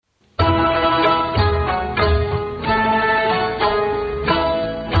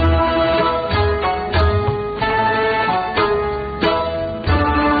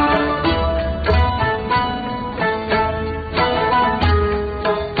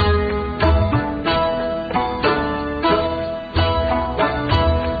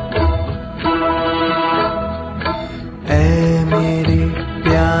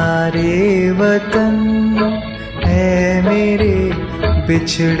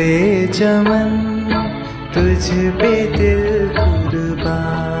बिछड़े चमन तुझ पे दिल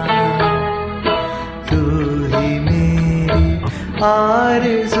कुर्बान। तू ही मेरी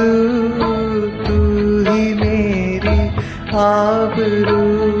आरज़ू, तू ही मेरी आबरू,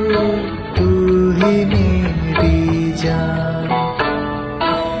 तू ही मेरी जान।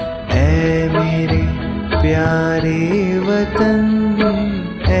 ऐ मेरे प्यारे वतन,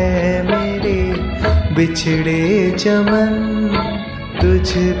 ऐ मेरे बिछड़े चमन तुझ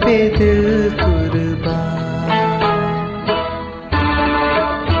पे दिल कुर्बान।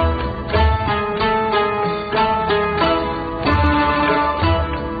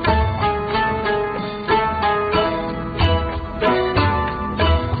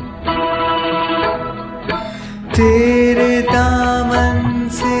 तेरे दामन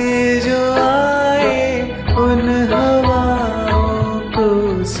से जो आए उन हवाओं को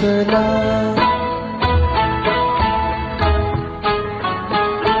सलाम।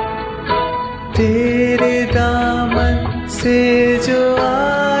 तेरे दामन से जो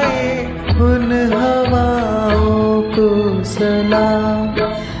आए उन हवाओं को सलाम।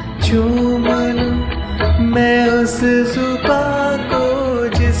 चूम लूं मैं उस ज़ुबां को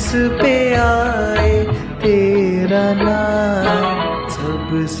जिस पे आए तेरा नाम।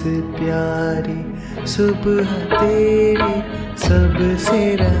 सबसे प्यारी सुबह तेरी, सबसे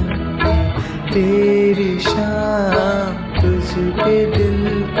रंगी तेरी शाम, तुझ पे दिल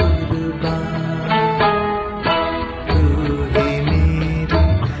कुर्बान। तू ही मेरी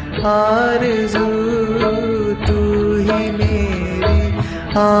आरज़ू, तू ही मेरी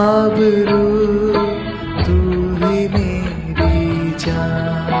आबरू, तू ही मेरी जान।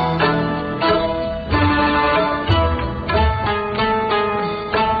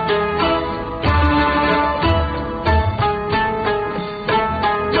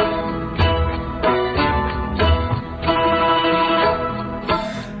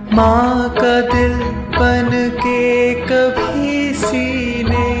 माँ का दिल बन के कभी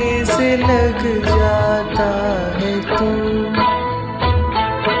सीने से लग जाता है तू।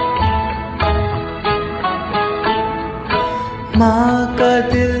 माँ का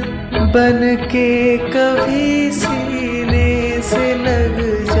दिल बन के कभी सीने से लग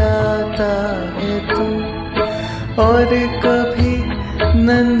जाता है तू। और कभी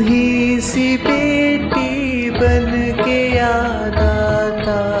नन्ही सी बेटी बन के याद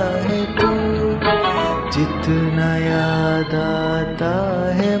आता है तू। जितना याद आता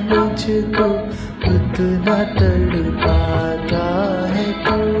है मुझको उतना तड़पाता है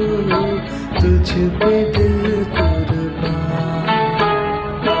तू। तुझ पे दिल कुर्बान।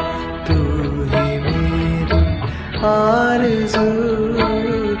 तू ही मेरी आरज़ू,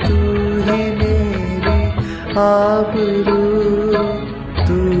 तू ही मेरी आबरू,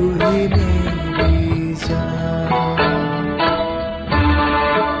 तू ही मेरी जान।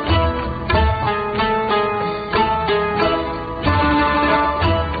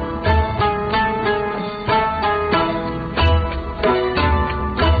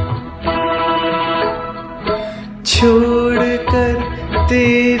 छोड़कर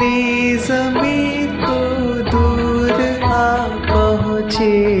तेरी ज़मीं को दूर आ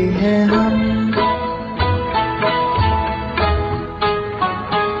पहुँचे हैं हम।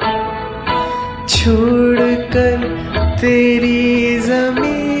 छोड़कर तेरी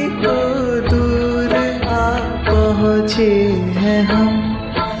ज़मीं को दूर आ पहुँचे हैं हम।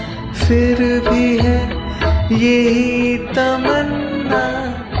 फिर भी है यही तमन्ना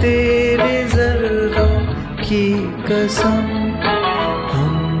तेरे ज़र्रों की कसम।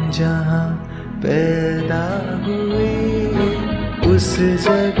 हम जहाँ पैदा हुए उस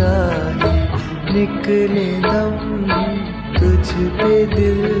जगह ही निकले दम। तुझ पे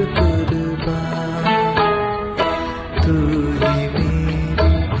दिल कुर्बान। तू ही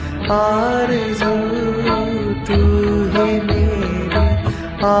मेरी आरज़ू, तू ही मेरी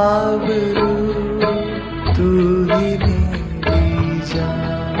आबरू, तू ही मेरी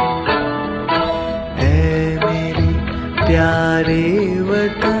जान। ऐ मेरे प्यारे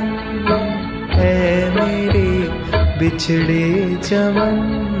वतन, ऐ मेरे बिछड़े चमन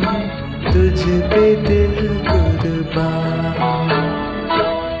तुझ पे दिल कुर्बान।